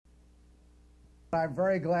I'm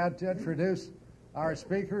very glad to introduce our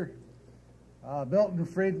speaker, Milton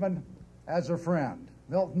Friedman, as a friend.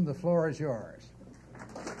 Milton, the floor is yours.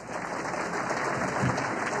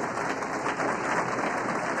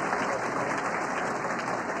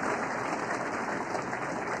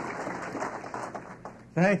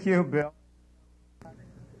 Thank you, Bill.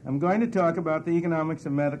 I'm going to talk about the economics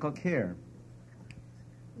of medical care.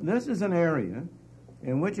 This is an area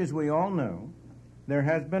in which, as we all know, there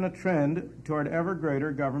has been a trend toward ever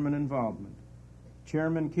greater government involvement.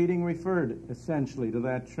 Chairman Keating referred essentially to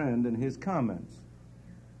that trend in his comments.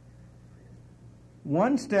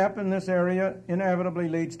 One step in this area inevitably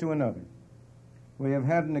leads to another. We have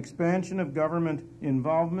had an expansion of government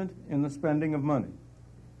involvement in the spending of money.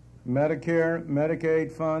 Medicare,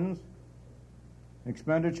 Medicaid funds,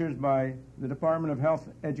 expenditures by the Department of Health,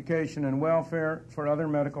 Education, and Welfare for other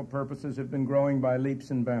medical purposes have been growing by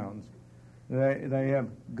leaps and bounds. They have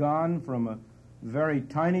gone from a very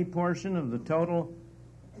tiny portion of the total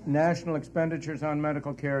national expenditures on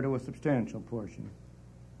medical care to a substantial portion.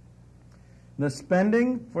 The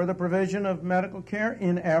spending for the provision of medical care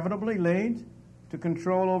inevitably leads to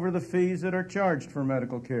control over the fees that are charged for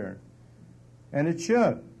medical care. And it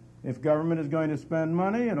should. If government is going to spend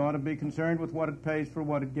money, it ought to be concerned with what it pays for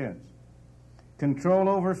what it gets. Control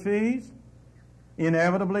over fees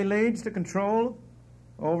inevitably leads to control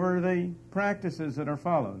over the practices that are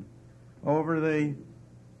followed, over the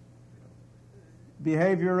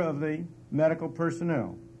behavior of the medical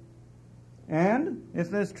personnel. And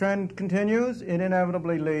if this trend continues, it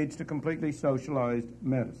inevitably leads to completely socialized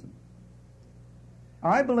medicine.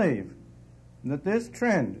 I believe that this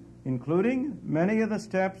trend, including many of the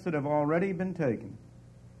steps that have already been taken,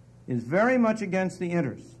 is very much against the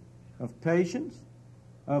interests of patients,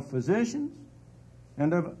 of physicians,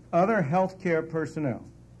 and of other healthcare personnel.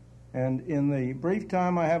 And in the brief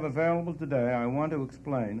time I have available today, I want to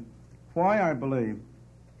explain why I believe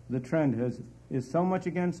the trend is so much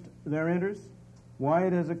against their interests, why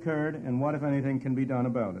it has occurred, and what, if anything, can be done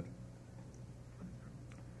about it.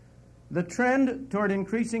 The trend toward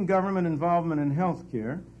increasing government involvement in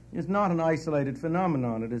healthcare is not an isolated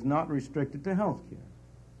phenomenon. It is not restricted to healthcare.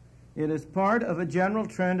 It is part of a general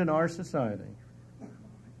trend in our society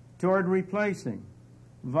toward replacing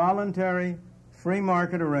voluntary free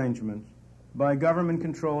market arrangements by government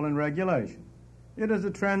control and regulation. It is a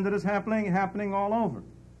trend that is happening all over.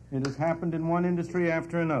 It has happened in one industry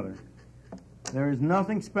after another. There is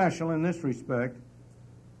nothing special in this respect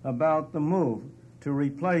about the move to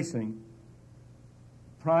replacing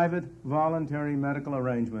private voluntary medical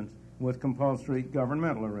arrangements with compulsory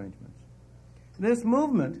governmental arrangements. This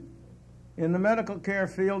movement in the medical care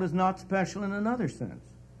field is not special in another sense.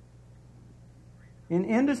 In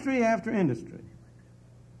industry after industry,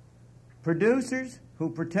 producers who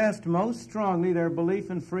protest most strongly their belief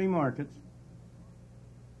in free markets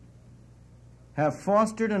have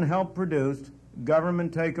fostered and helped produce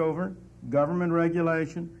government takeover, government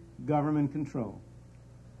regulation, government control.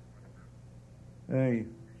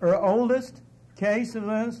 Our oldest case of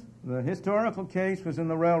this, the historical case, was in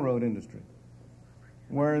the railroad industry,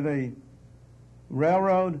 where the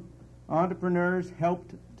railroad entrepreneurs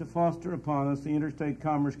helped to foster upon us the Interstate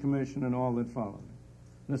Commerce Commission and all that followed.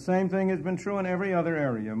 The same thing has been true in every other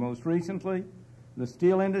area. Most recently, the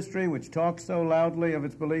steel industry, which talks so loudly of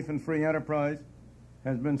its belief in free enterprise,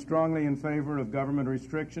 has been strongly in favor of government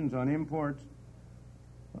restrictions on imports,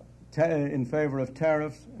 in favor of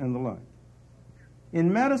tariffs and the like.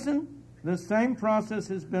 In medicine, the same process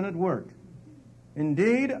has been at work.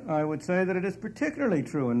 Indeed, I would say that it is particularly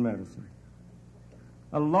true in medicine.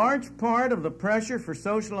 A large part of the pressure for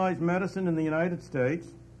socialized medicine in the United States,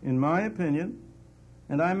 in my opinion,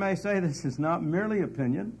 and I may say this is not merely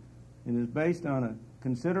opinion, it is based on a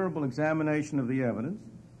considerable examination of the evidence,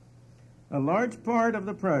 a large part of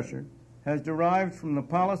the pressure has derived from the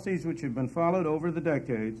policies which have been followed over the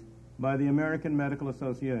decades by the American Medical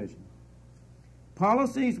Association.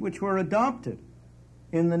 Policies which were adopted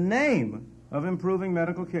in the name of improving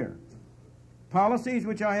medical care. Policies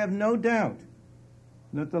which I have no doubt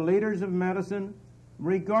that the leaders of medicine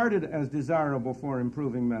regarded as desirable for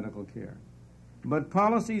improving medical care. But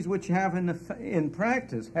policies which have in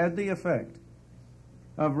practice had the effect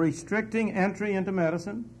of restricting entry into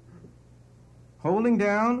medicine, holding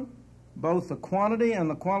down both the quantity and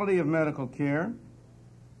the quality of medical care,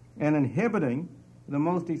 and inhibiting the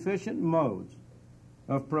most efficient modes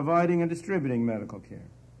of providing and distributing medical care.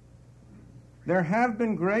 There has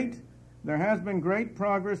been great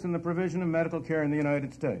progress in the provision of medical care in the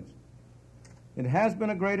United States. It has been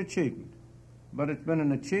a great achievement, but it's been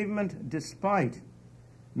an achievement despite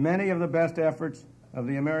many of the best efforts of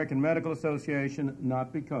the American Medical Association,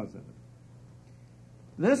 not because of it.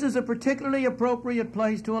 This is a particularly appropriate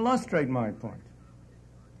place to illustrate my point,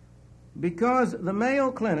 because the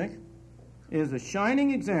Mayo Clinic is a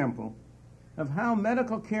shining example of how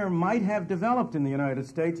medical care might have developed in the United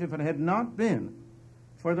States if it had not been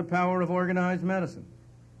for the power of organized medicine.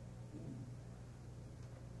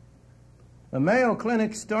 The Mayo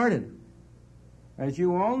Clinic started, as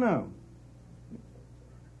you all know,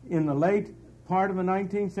 in the late part of the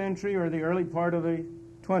 19th century or the early part of the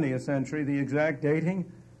 20th century. The exact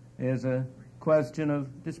dating is a question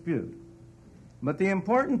of dispute. But the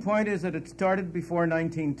important point is that it started before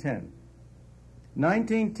 1910.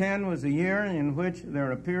 1910 was a year in which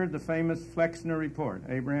there appeared the famous Flexner Report,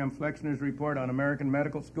 Abraham Flexner's report on American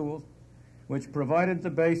medical schools, which provided the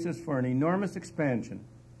basis for an enormous expansion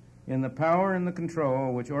in the power and the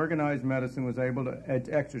control which organized medicine was able to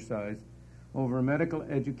exercise over medical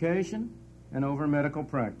education and over medical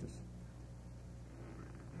practice.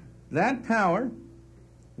 That power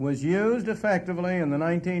was used effectively in the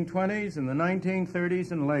 1920s and the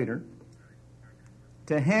 1930s and later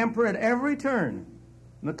to hamper at every turn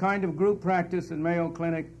the kind of group practice that Mayo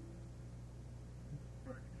Clinic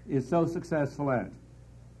is so successful at.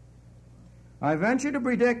 I venture to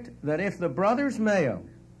predict that if the brothers Mayo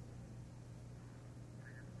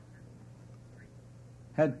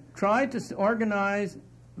had tried to organize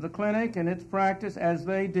the clinic and its practice as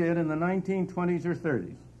they did in the 1920s or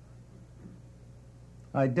 30s,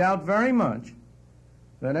 I doubt very much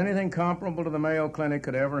that anything comparable to the Mayo Clinic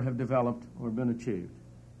could ever have developed or been achieved.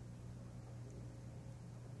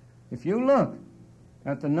 If you look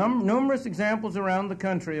at the numerous examples around the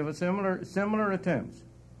country of similar attempts,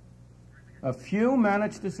 a few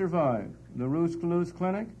managed to survive. The Roos-Toulouse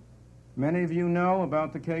Clinic, many of you know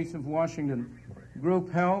about the case of Washington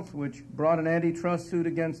Group Health, which brought an antitrust suit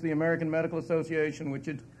against the American Medical Association, which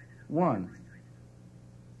it won.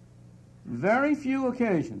 Very few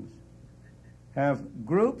occasions have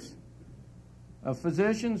groups of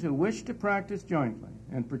physicians who wish to practice jointly,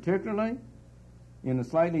 and particularly in a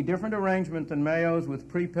slightly different arrangement than Mayo's with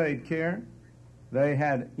prepaid care, they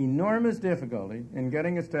had enormous difficulty in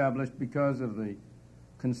getting established because of the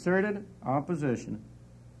concerted opposition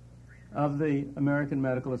of the American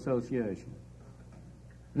Medical Association.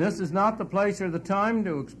 This is not the place or the time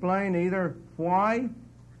to explain either why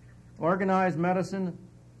organized medicine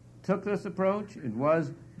took this approach. It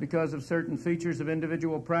was because of certain features of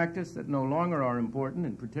individual practice that no longer are important,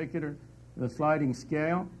 in particular the sliding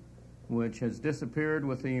scale, which has disappeared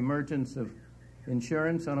with the emergence of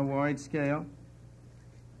insurance on a wide scale.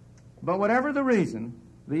 But whatever the reason,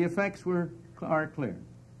 the effects are clear.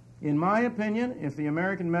 In my opinion, if the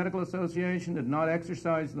American Medical Association did not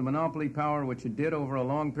exercise the monopoly power which it did over a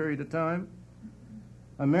long period of time,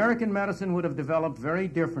 American medicine would have developed very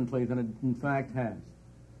differently than it in fact has.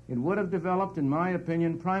 It would have developed, in my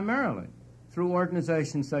opinion, primarily through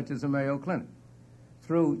organizations such as the Mayo Clinic,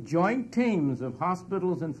 through joint teams of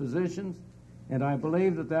hospitals and physicians, and I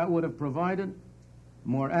believe that that would have provided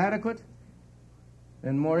more adequate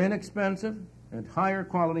and more inexpensive and higher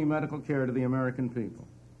quality medical care to the American people.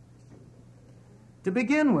 To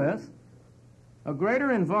begin with, a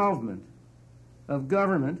greater involvement of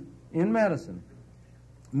government in medicine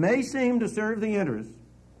may seem to serve the interests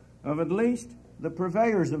of at least the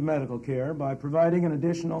purveyors of medical care by providing an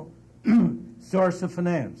additional source of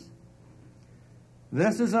finance.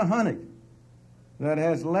 This is a honey that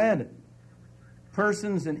has led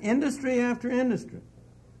persons in industry after industry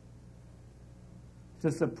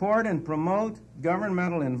to support and promote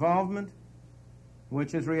governmental involvement,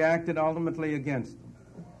 which has reacted ultimately against them.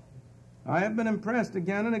 I have been impressed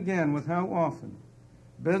again and again with how often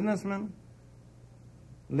businessmen,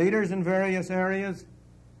 leaders in various areas,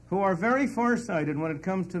 who are very farsighted when it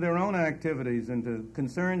comes to their own activities and to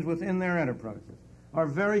concerns within their enterprises, are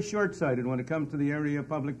very short-sighted when it comes to the area of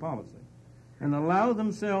public policy, and allow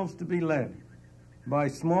themselves to be led by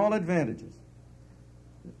small advantages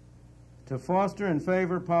to foster and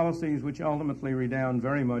favor policies which ultimately redound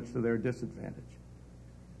very much to their disadvantage.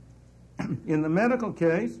 In the medical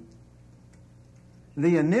case,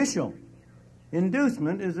 the initial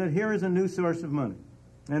inducement is that here is a new source of money.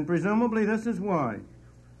 And presumably this is why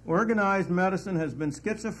organized medicine has been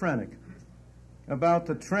schizophrenic about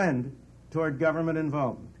the trend toward government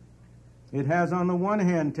involvement. It has, on the one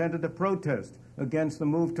hand, tended to protest against the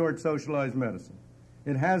move toward socialized medicine.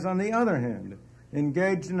 It has, on the other hand,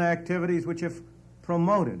 engaged in activities which have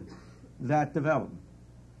promoted that development.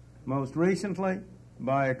 Most recently,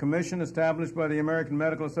 by a commission established by the American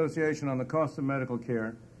Medical Association on the cost of medical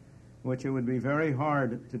care, which it would be very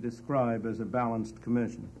hard to describe as a balanced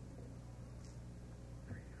commission.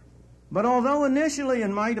 But although initially it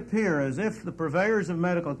might appear as if the purveyors of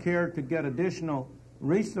medical care could get additional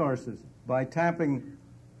resources by tapping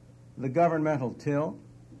the governmental till,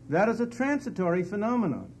 that is a transitory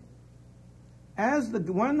phenomenon.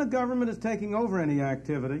 When the government is taking over any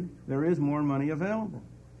activity, there is more money available.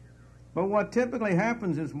 But what typically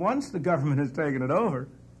happens is once the government has taken it over,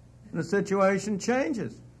 the situation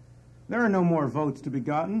changes. There are no more votes to be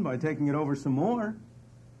gotten by taking it over some more.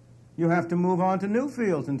 You have to move on to new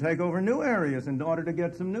fields and take over new areas in order to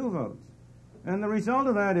get some new votes. And the result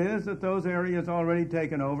of that is that those areas already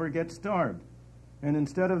taken over get starved. And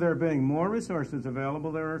instead of there being more resources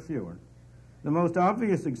available, there are fewer. The most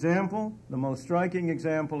obvious example, the most striking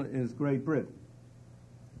example, is Great Britain.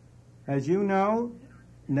 As you know,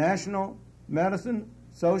 national medicine,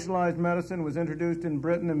 socialized medicine, was introduced in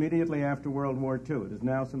Britain immediately after World War II. It is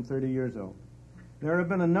now some 30 years old. There have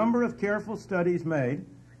been a number of careful studies made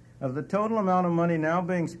of the total amount of money now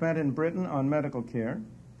being spent in Britain on medical care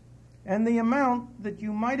and the amount that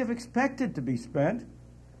you might have expected to be spent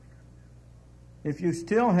if you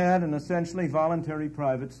still had an essentially voluntary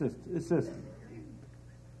private system.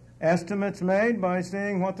 Estimates made by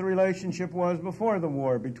seeing what the relationship was before the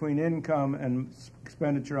war between income and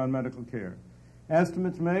expenditure on medical care.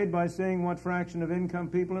 Estimates made by seeing what fraction of income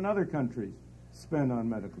people in other countries spend on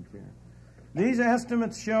medical care. These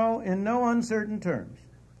estimates show in no uncertain terms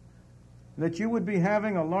that you would be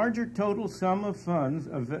having a larger total sum of funds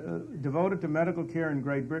devoted to medical care in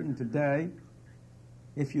Great Britain today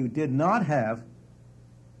if you did not have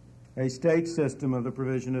a state system of the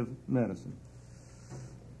provision of medicine.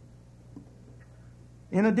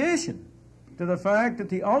 In addition to the fact that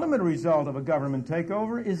the ultimate result of a government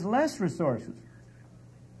takeover is less resources,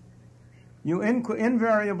 you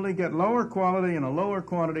invariably get lower quality and a lower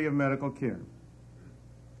quantity of medical care.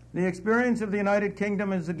 The experience of the United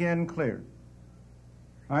Kingdom is again clear.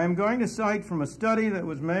 I am going to cite from a study that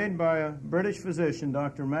was made by a British physician,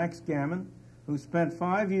 Dr. Max Gammon, who spent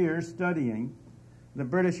 5 years studying the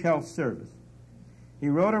British Health Service. He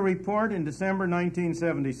wrote a report in December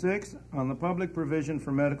 1976 on the public provision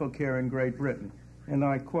for medical care in Great Britain, and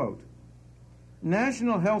I quote,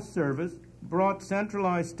 "National Health Service brought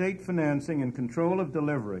centralized state financing and control of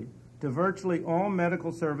delivery to virtually all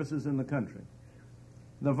medical services in the country.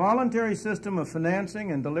 The voluntary system of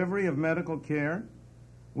financing and delivery of medical care,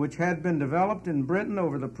 which had been developed in Britain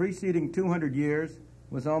over the preceding 200 years,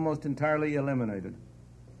 was almost entirely eliminated.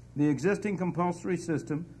 The existing compulsory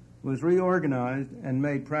system was reorganized and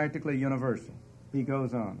made practically universal." He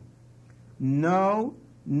goes on. No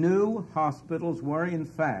new hospitals were, in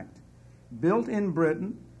fact, built in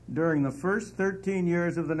Britain during the first 13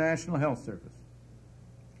 years of the National Health Service.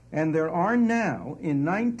 And there are now, in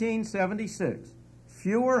 1976,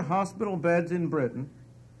 fewer hospital beds in Britain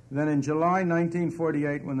than in July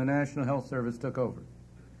 1948 when the National Health Service took over.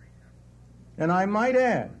 And I might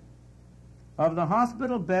add, of the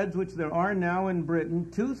hospital beds which there are now in Britain,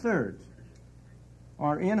 2/3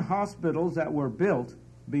 are in hospitals that were built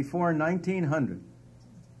before 1900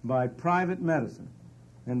 by private medicine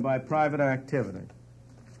and by private activity.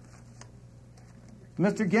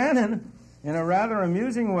 Mr. Gannon, in a rather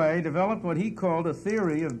amusing way, developed what he called a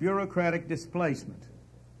theory of bureaucratic displacement.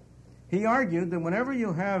 He argued that whenever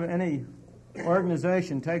you have any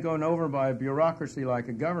organization taken over by a bureaucracy like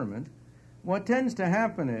a government, what tends to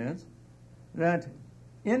happen is that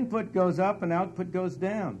input goes up and output goes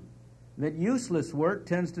down, that useless work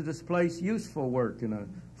tends to displace useful work in a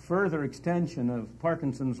further extension of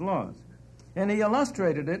Parkinson's laws. And he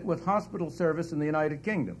illustrated it with hospital service in the United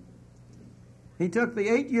Kingdom. He took the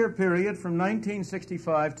 8-year period from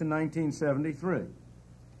 1965 to 1973.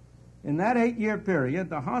 In that 8-year period,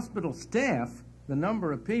 the hospital staff, the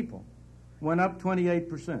number of people, went up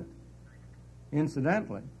 28%.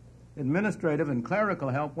 Incidentally, administrative and clerical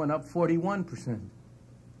help went up 41%.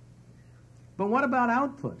 But what about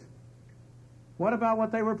output? What about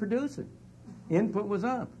what they were producing? Input was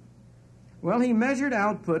up. Well, he measured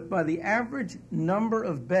output by the average number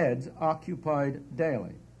of beds occupied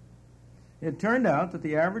daily. It turned out that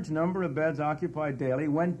the average number of beds occupied daily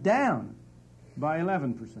went down by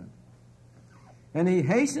 11%. And he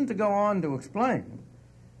hastened to go on to explain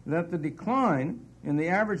that the decline in the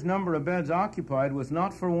average number of beds occupied was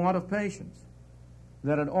not for want of patients,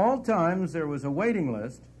 that at all times there was a waiting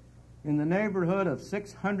list in the neighborhood of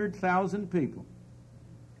 600,000 people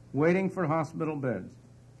waiting for hospital beds.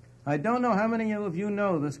 I don't know how many of you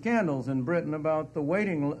know the scandals in Britain about the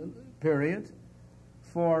waiting period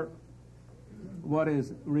for what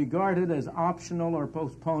is regarded as optional or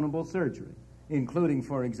postponable surgery, including,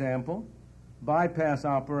 for example, bypass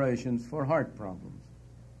operations for heart problems.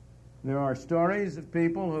 There are stories of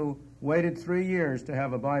people who waited 3 years to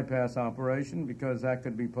have a bypass operation because that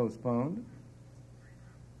could be postponed.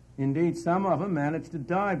 Indeed, some of them managed to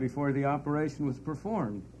die before the operation was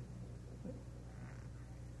performed.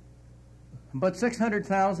 But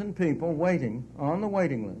 600,000 people waiting on the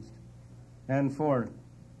waiting list, and for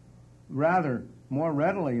rather more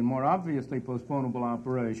readily and more obviously postponable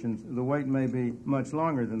operations, the wait may be much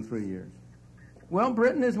longer than 3 years. Well,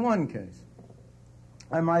 Britain is one case.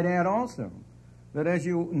 I might add also that, as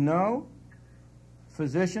you know,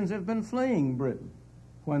 physicians have been fleeing Britain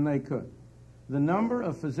when they could. The number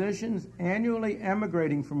of physicians annually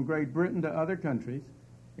emigrating from Great Britain to other countries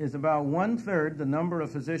is about 1/3 the number of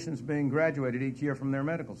physicians being graduated each year from their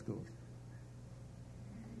medical schools.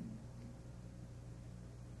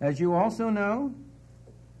 As you also know,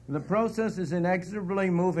 the process is inexorably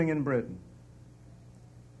moving in Britain.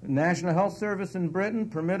 The National Health Service in Britain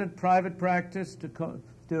permitted private practice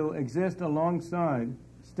to exist alongside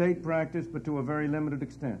state practice, but to a very limited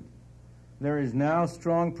extent. There is now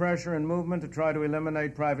strong pressure and movement to try to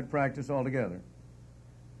eliminate private practice altogether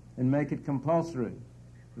and make it compulsory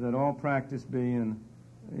that all practice be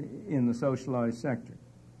in the socialized sector.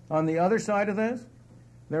 On the other side of this,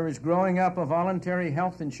 there is growing up a voluntary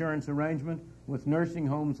health insurance arrangement with nursing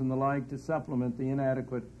homes and the like to supplement the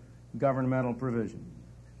inadequate governmental provision.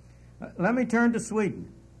 Let me turn to Sweden.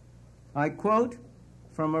 I quote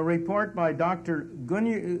from a report by Dr.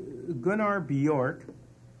 Gunnar Bjork.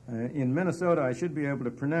 In Minnesota, I should be able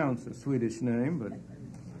to pronounce a Swedish name, but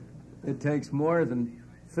it takes more than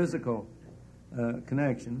physical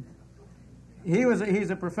connection. He's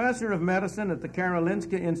a professor of medicine at the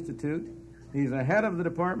Karolinska Institute. He's a head of the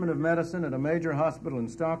Department of Medicine at a major hospital in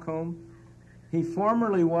Stockholm. He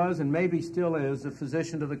formerly was, and maybe still is, a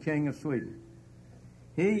physician to the King of Sweden.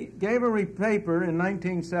 He gave a paper in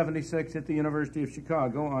 1976 at the University of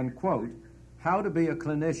Chicago on, quote, how to be a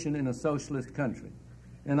clinician in a socialist country.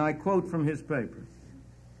 And I quote from his paper,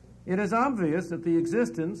 "It is obvious that the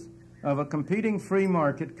existence of a competing free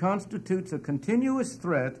market constitutes a continuous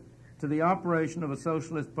threat to the operation of a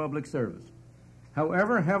socialist public service,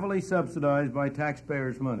 however heavily subsidized by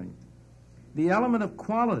taxpayers' money. The element of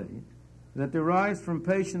quality that derives from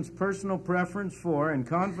patients' personal preference for and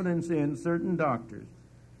confidence in certain doctors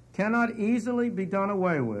cannot easily be done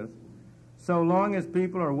away with so long as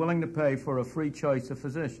people are willing to pay for a free choice of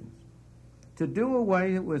physicians. To do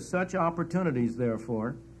away with such opportunities,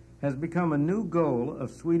 therefore, has become a new goal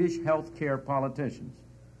of Swedish healthcare politicians.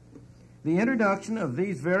 The introduction of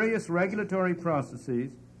these various regulatory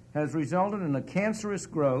processes has resulted in a cancerous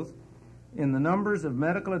growth in the numbers of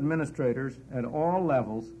medical administrators at all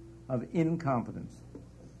levels of incompetence.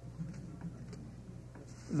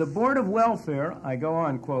 The Board of Welfare," I go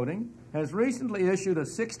on quoting, "has recently issued a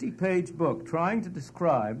 60-page book trying to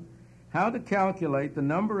describe how to calculate the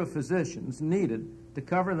number of physicians needed to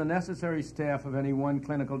cover the necessary staff of any one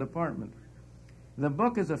clinical department. The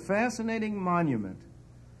book is a fascinating monument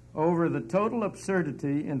over the total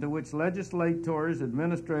absurdity into which legislators,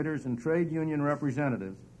 administrators, and trade union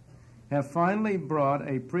representatives have finally brought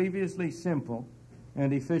a previously simple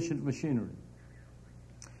and efficient machinery.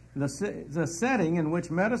 The setting in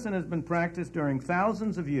which medicine has been practiced during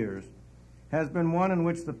thousands of years has been one in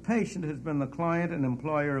which the patient has been the client and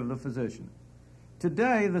employer of the physician.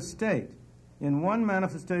 Today, the state, in one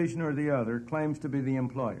manifestation or the other, claims to be the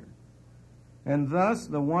employer, and thus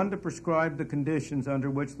the one to prescribe the conditions under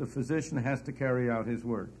which the physician has to carry out his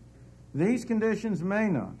work. These conditions may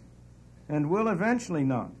not, and will eventually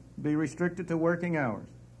not, be restricted to working hours,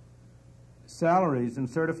 salaries, and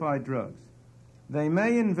certified drugs. They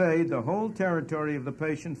may invade the whole territory of the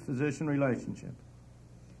patient-physician relationship.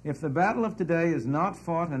 If the battle of today is not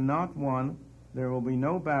fought and not won, there will be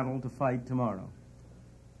no battle to fight tomorrow."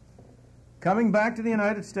 Coming back to the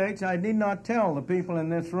United States, I need not tell the people in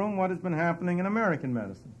this room what has been happening in American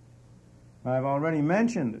medicine. I've already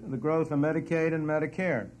mentioned the growth of Medicaid and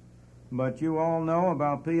Medicare, but you all know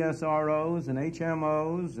about PSROs and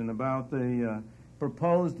HMOs and about the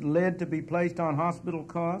proposed lid to be placed on hospital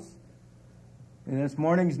costs. And this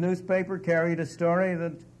morning's newspaper carried a story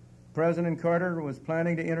that President Carter was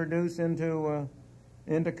planning to introduce into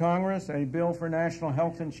Congress a bill for national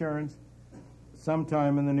health insurance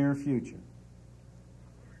sometime in the near future.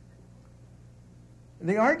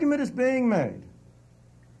 The argument is being made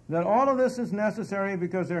that all of this is necessary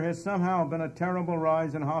because there has somehow been a terrible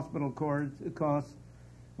rise in hospital costs,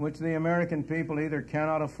 which the American people either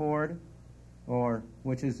cannot afford or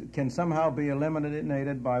which can somehow be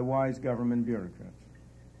eliminated by wise government bureaucrats.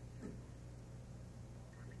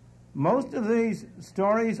 Most of these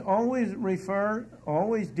stories always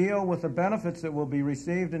deal with the benefits that will be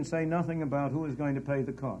received and say nothing about who is going to pay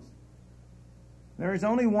the cost. There is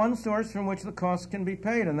only one source from which the costs can be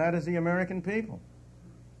paid, and that is the American people.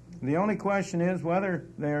 The only question is whether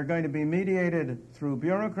they are going to be mediated through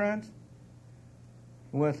bureaucrats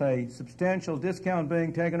with a substantial discount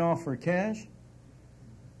being taken off for cash,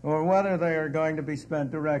 or whether they are going to be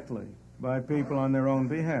spent directly by people on their own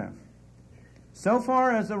behalf. So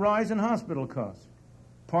far as the rise in hospital costs,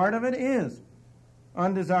 part of it is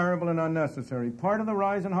undesirable and unnecessary. Part of the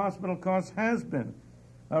rise in hospital costs has been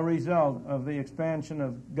a result of the expansion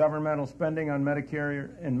of governmental spending on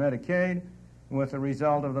Medicare and Medicaid, with the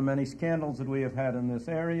result of the many scandals that we have had in this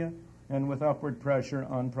area, and with upward pressure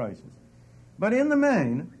on prices. But in the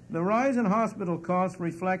main, the rise in hospital costs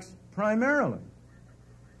reflects primarily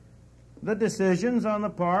the decisions on the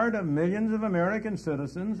part of millions of American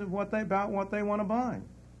citizens about what they want to buy.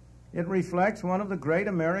 It reflects one of the great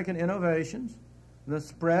American innovations, the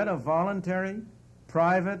spread of voluntary,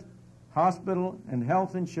 private, hospital and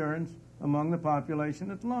health insurance among the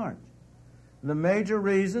population at large. The major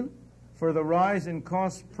reason for the rise in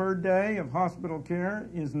costs per day of hospital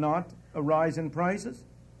care is not a rise in prices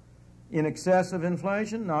in excess of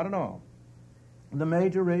inflation, not at all. The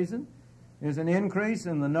major reason is an increase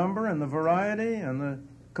in the number and the variety and the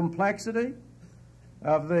complexity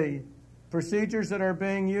of the procedures that are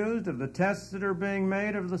being used, of the tests that are being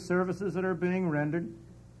made, of the services that are being rendered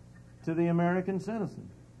to the American citizen.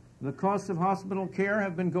 The costs of hospital care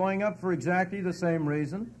have been going up for exactly the same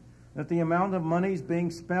reason that the amount of money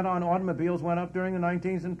being spent on automobiles went up during the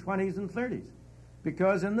 19th and 20s and 30s.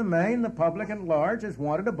 Because in the main, the public at large has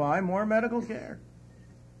wanted to buy more medical care.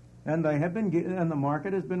 And the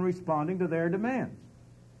market has been responding to their demands.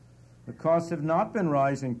 The costs have not been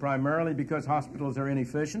rising primarily because hospitals are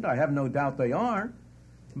inefficient. I have no doubt they are.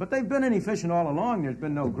 But they've been inefficient all along. There's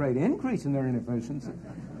been no great increase in their inefficiency.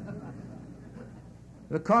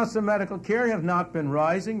 The costs of medical care have not been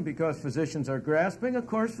rising because physicians are grasping. Of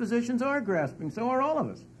course, physicians are grasping. So are all of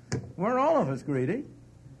us. We're all of us greedy.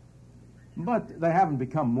 But they haven't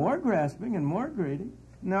become more grasping and more greedy.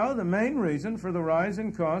 No, the main reason for the rise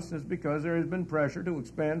in costs is because there has been pressure to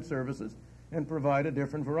expand services and provide a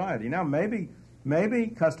different variety. Now, maybe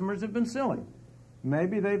customers have been silly.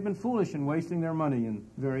 Maybe they've been foolish in wasting their money in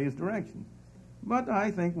various directions. But I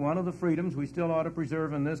think one of the freedoms we still ought to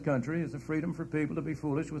preserve in this country is the freedom for people to be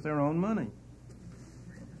foolish with their own money.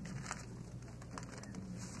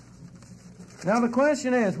 Now, the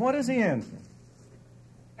question is, what is the answer?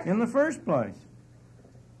 In the first place,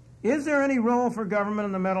 is there any role for government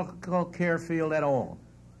in the medical care field at all?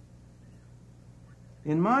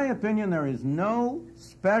 In my opinion, there is no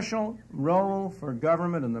special role for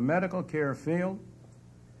government in the medical care field,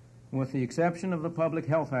 with the exception of the public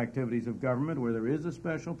health activities of government where there is a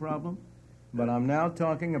special problem. But I'm now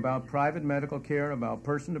talking about private medical care, about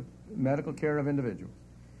medical care of individuals.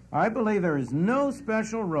 I believe there is no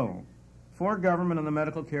special role for government in the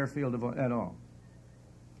medical care field at all.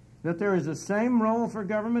 That there is the same role for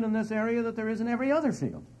government in this area that there is in every other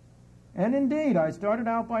field. And indeed, I started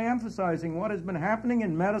out by emphasizing what has been happening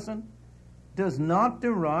in medicine does not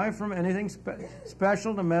derive from anything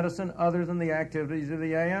special to medicine other than the activities of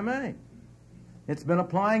the AMA. It's been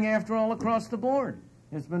applying, after all, across the board.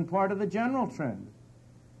 It's been part of the general trend,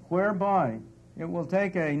 whereby it will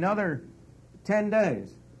take another 10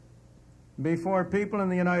 days before people in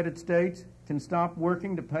the United States can stop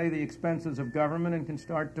working to pay the expenses of government and can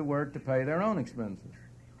start to work to pay their own expenses.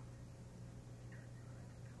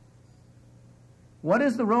 What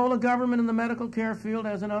is the role of government in the medical care field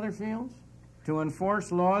as in other fields? To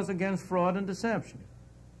enforce laws against fraud and deception,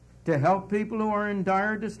 to help people who are in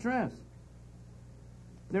dire distress.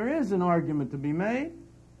 There is an argument to be made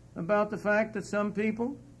about the fact that some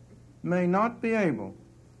people may not be able,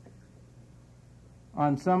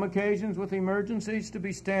 on some occasions with emergencies,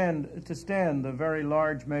 to stand the very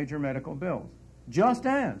large major medical bills. Just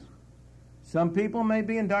as some people may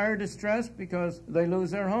be in dire distress because they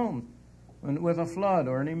lose their homes with a flood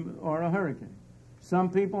or a hurricane.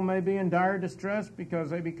 Some people may be in dire distress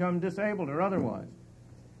because they become disabled or otherwise.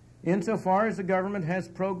 Insofar as the government has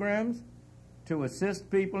programs to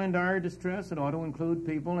assist people in dire distress, it ought to include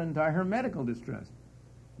people in dire medical distress.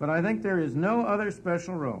 But I think there is no other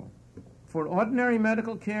special role. For ordinary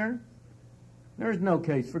medical care, there is no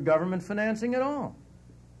case for government financing at all.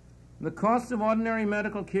 The costs of ordinary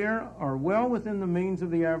medical care are well within the means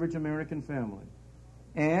of the average American family.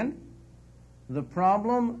 And the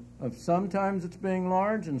problem of sometimes it's being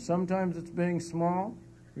large and sometimes it's being small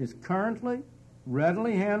is currently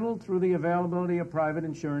readily handled through the availability of private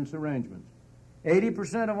insurance arrangements.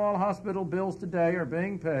 80% of all hospital bills today are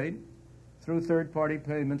being paid through third-party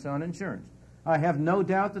payments on insurance. I have no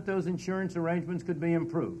doubt that those insurance arrangements could be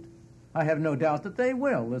improved. I have no doubt that they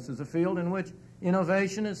will. This is a field in which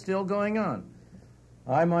innovation is still going on.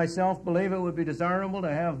 I myself believe it would be desirable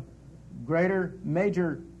to have greater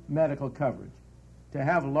major medical coverage, to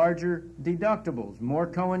have larger deductibles, more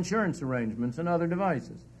co-insurance arrangements, and other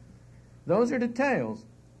devices. Those are details.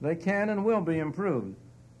 They can and will be improved.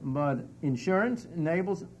 But insurance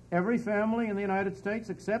enables every family in the United States,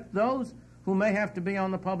 except those who may have to be on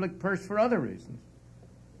the public purse for other reasons,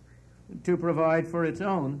 to provide for its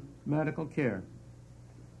own medical care.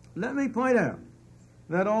 Let me point out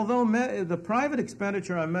that although the private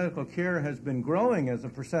expenditure on medical care has been growing as a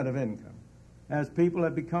percent of income, as people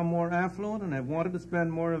have become more affluent and have wanted to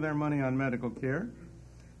spend more of their money on medical care,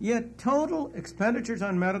 yet total expenditures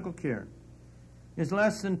on medical care is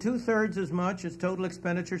less than 2/3 as much as total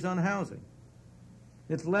expenditures on housing.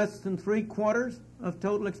 It's less than 3/4 of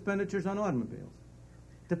total expenditures on automobiles.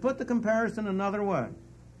 To put the comparison another way,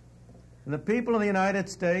 the people of the United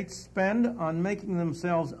States spend on making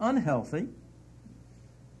themselves unhealthy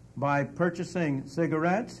by purchasing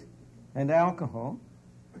cigarettes and alcohol,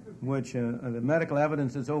 which the medical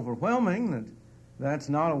evidence is overwhelming that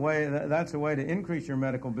that's a way to increase your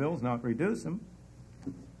medical bills, not reduce them.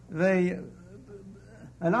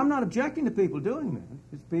 And I'm not objecting to people doing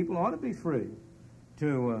that, because people ought to be free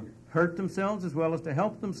to hurt themselves as well as to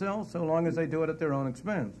help themselves, so long as they do it at their own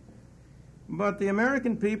expense. But the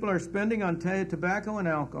American people are spending on tobacco and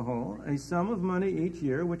alcohol a sum of money each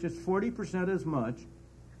year, which is 40% as much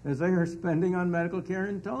as they are spending on medical care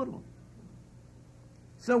in total.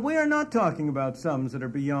 So we are not talking about sums that are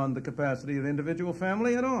beyond the capacity of the individual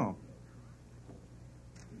family at all.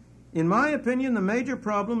 In my opinion, the major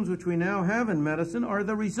problems which we now have in medicine are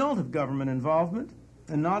the result of government involvement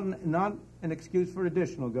and not an excuse for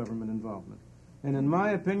additional government involvement. And in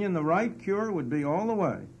my opinion, the right cure would be all the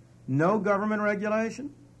way no government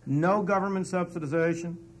regulation, no government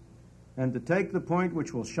subsidization, and to take the point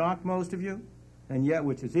which will shock most of you, and yet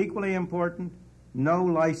which is equally important, no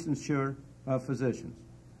licensure of physicians.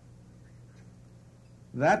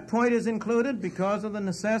 That point is included because of the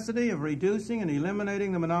necessity of reducing and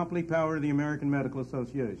eliminating the monopoly power of the American Medical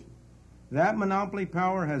Association. That monopoly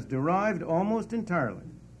power has derived almost entirely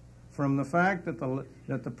from the fact that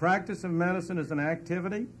the practice of medicine is an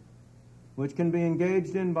activity which can be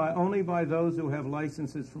engaged in only by those who have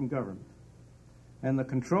licenses from government. And the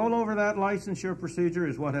control over that licensure procedure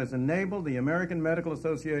is what has enabled the American Medical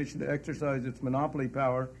Association to exercise its monopoly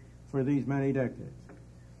power for these many decades.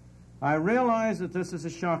 I realize that this is a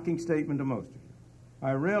shocking statement to most of you.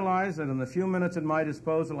 I realize that in the few minutes at my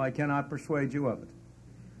disposal, I cannot persuade you of it.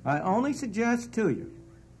 I only suggest to you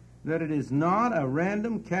that it is not a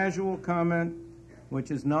random, casual comment which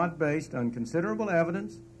is not based on considerable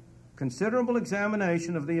evidence, considerable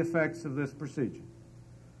examination of the effects of this procedure.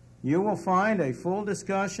 You will find a full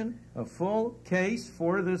discussion, a full case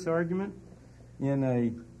for this argument in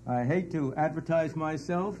I hate to advertise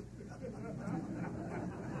myself.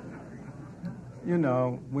 You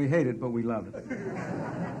know, we hate it, but we love it.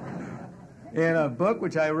 In a book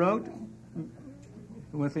which I wrote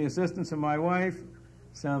with the assistance of my wife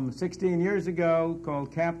some 16 years ago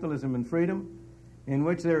called Capitalism and Freedom, in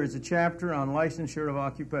which there is a chapter on licensure of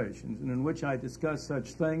occupations, and in which I discuss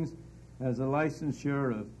such things as the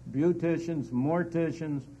licensure of beauticians,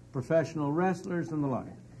 morticians, professional wrestlers, and the like.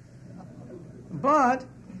 But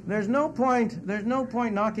there's no point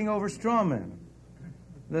knocking over straw men.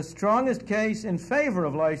 The strongest case in favor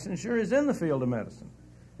of licensure is in the field of medicine,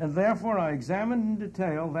 and therefore I examined in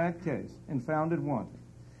detail that case and found it wanting.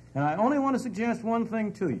 And I only want to suggest one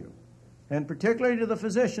thing to you, and particularly to the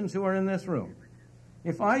physicians who are in this room.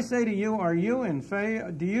 If I say to you,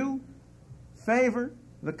 do you favor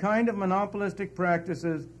the kind of monopolistic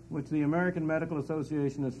practices which the American Medical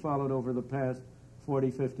Association has followed over the past 40,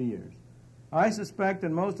 50 years? I suspect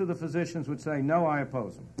that most of the physicians would say, no, I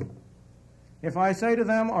oppose them. If I say to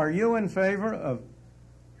them, are you in favor of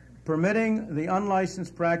permitting the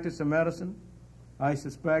unlicensed practice of medicine? I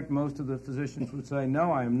suspect most of the physicians would say,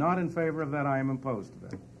 no, I am not in favor of that, I am opposed to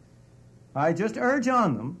that. I just urge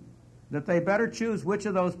on them that they better choose which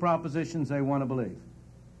of those propositions they want to believe.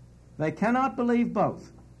 They cannot believe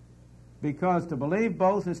both, because to believe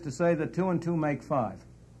both is to say that 2 and 2 make 5.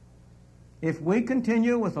 If we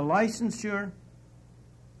continue with the licensure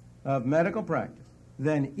of medical practice,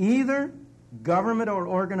 then either government or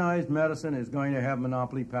organized medicine is going to have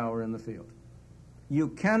monopoly power in the field. You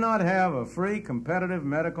cannot have a free, competitive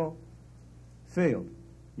medical field.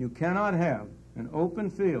 You cannot have an open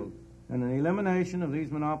field and an elimination of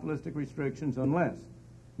these monopolistic restrictions unless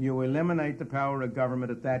you eliminate the power of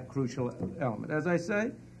government at that crucial element. As I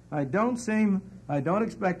say, I don't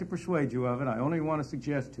expect to persuade you of it. I only want to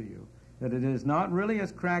suggest to you that it is not really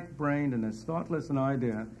as crack-brained and as thoughtless an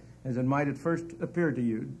idea as it might at first appear to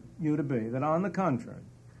you to be, that on the contrary,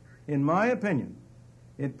 in my opinion,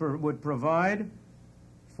 it would provide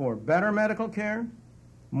for better medical care,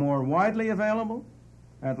 more widely available,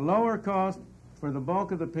 at lower cost for the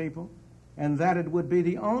bulk of the people, and that it would be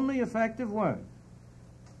the only effective way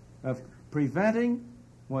of preventing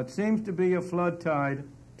what seems to be a flood tide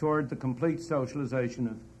toward the complete socialization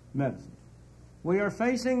of medicine. We are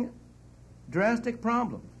facing drastic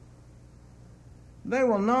problems. They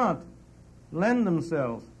will not lend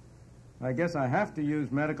themselves, I guess I have to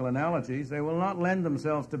use medical analogies, they will not lend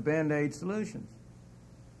themselves to Band-Aid solutions.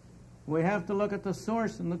 We have to look at the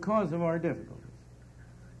source and the cause of our difficulties.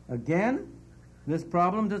 Again, this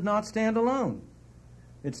problem does not stand alone.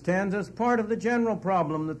 It stands as part of the general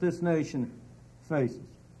problem that this nation faces.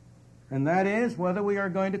 And that is whether we are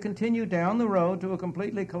going to continue down the road to a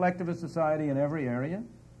completely collectivist society in every area,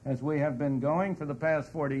 as we have been going for the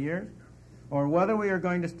past 40 years, or whether we are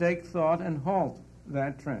going to take thought and halt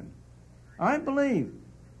that trend. I believe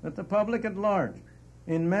that the public at large,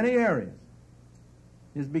 in many areas,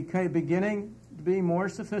 is beginning to be more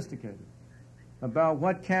sophisticated about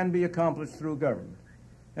what can be accomplished through government,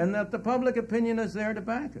 and that the public opinion is there to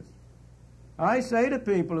back us. I say to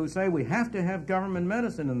people who say we have to have government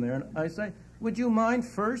medicine in there, I say, would you mind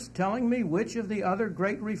first telling me which of the other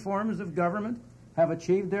great reforms of government have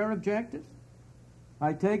achieved their objectives?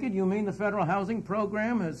 I take it you mean the federal housing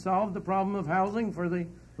program has solved the problem of housing for the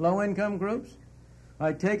low-income groups?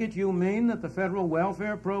 I take it you mean that the federal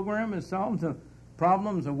welfare program has solved the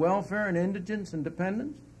problems of welfare and indigence and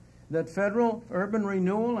dependence? That federal urban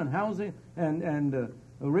renewal and housing and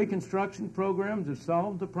reconstruction programs have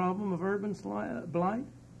solved the problem of urban blight?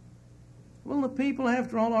 Well, the people,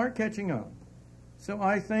 after all, are catching up. So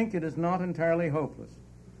I think it is not entirely hopeless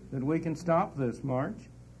that we can stop this march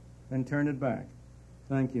and turn it back.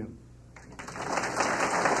 Thank you.